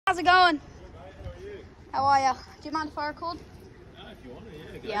how's it going? How are you? Do you mind if I record? No, if you want to,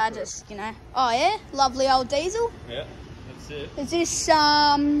 Yeah, I just, you know. Oh, yeah? Lovely old diesel. Yeah, that's it. Is this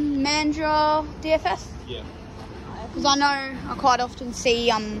Mandra DFS? Yeah. Because I know I quite often see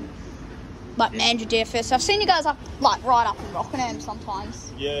like Mandra DFS. I've seen you guys up, like, right up in Rockingham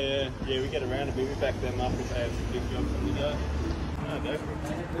sometimes. Yeah, we get around a bit. We back them up if they have some big jobs on the go. No, go for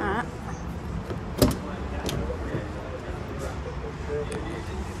it. Alright.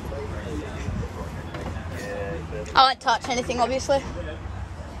 I won't touch anything, obviously.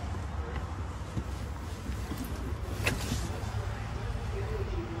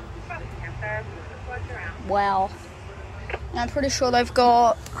 Wow. And I'm pretty sure they've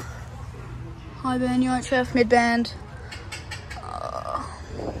got high band, UHF, mid band.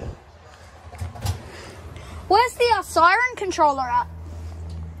 Where's the siren controller at?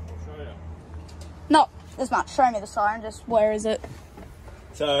 I'll show you. Not as much. Show me the siren. Just where is it?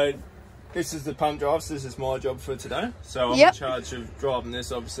 So, this is the pump drive, so this is my job for today. So I'm Yep. in charge of driving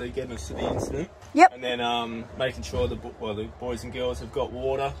this, obviously, getting us to the incident. Yep. And then making sure the boys and girls have got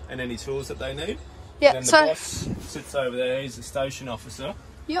water and any tools that they need. Yep. And then the So. boss sits over there, he's the station officer.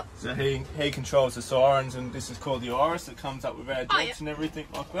 Yep. So he controls the sirens, and this is called the iris that comes up with our jobs yep. and everything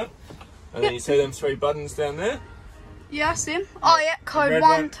like that. And then you see them 3 buttons down there? Yeah, I see him. Oh yeah, code red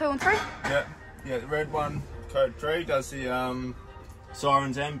 1, one. 2 and 3. Yeah, the red one, code 3, does the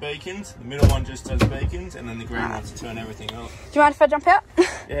sirens and beacons. The middle one just does beacons, and then the green one's to turn everything off. Do you mind if I jump out?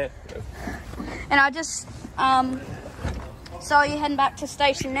 Yeah. And I just, so are you heading back to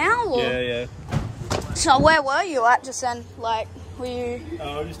station now? Or? Yeah. So where were you at just then? Like, were you?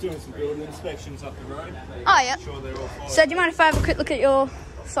 I'm just doing some building inspections up the road. Oh yeah. Make sure they're all fine. So do you mind if I have a quick look at your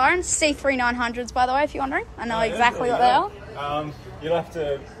sirens? C3900s, by the way, if you're wondering. I know exactly what they are. You'll have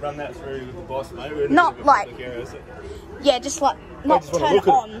to run that through with the boss, mate. We're Not in a like- public area, so- Yeah, just like, not just wanna turn look it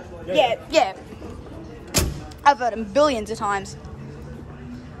at on. it. Yeah. I've heard them billions of times.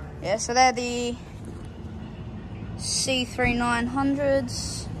 Yeah, so they're the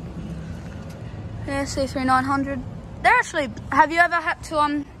C3900s. Yeah, C3900. They're actually, have you ever had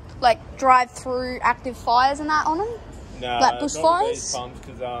to, like, drive through active fires and that on them? No, Like bush not fires? with these pumps,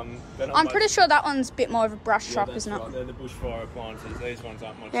 'cause, they're not I'm much- pretty sure that one's a bit more of a brush Yeah, truck, that's isn't it? right. They're the bushfire appliances. These ones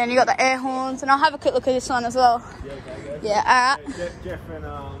aren't much. Yeah, and you got the air horns, and I'll have a quick look at this one as well. Yeah, okay, go. Yeah, Jeff and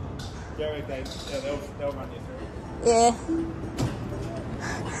Derek, they'll run you through. yeah.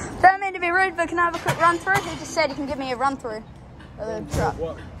 Don't mean to be rude, but can I have a quick run through? He just said he can give me a run through of the truck.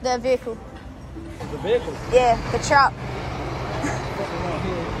 What? The vehicle. The vehicle? Yeah, the truck.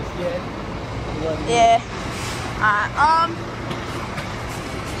 Yeah. I'm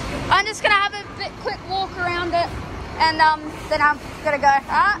just gonna have a quick walk around it, and then I'm gonna go.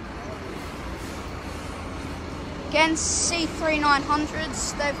 Alright. Again,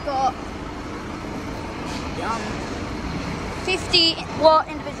 C3900s. They've got 50-watt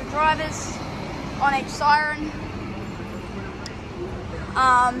individual drivers on each siren.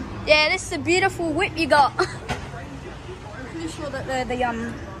 Yeah, this is a beautiful whip you got. I'm pretty sure that they're the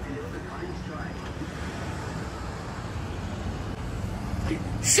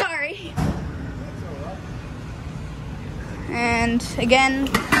sorry. And again,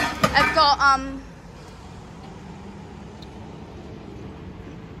 I've got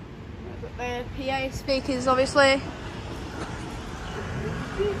the PA speakers, obviously.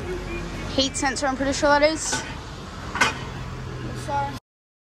 Heat sensor, I'm pretty sure that is. Sorry.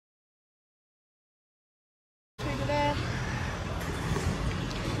 There.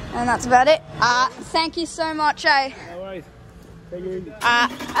 And that's about it. Thank you so much, eh? No worries. Take it easy.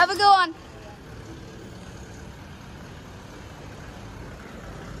 Have a good one.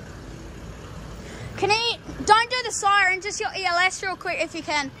 Don't do the siren, just your ELS real quick if you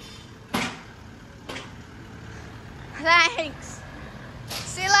can. Thanks.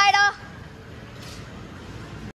 See you later.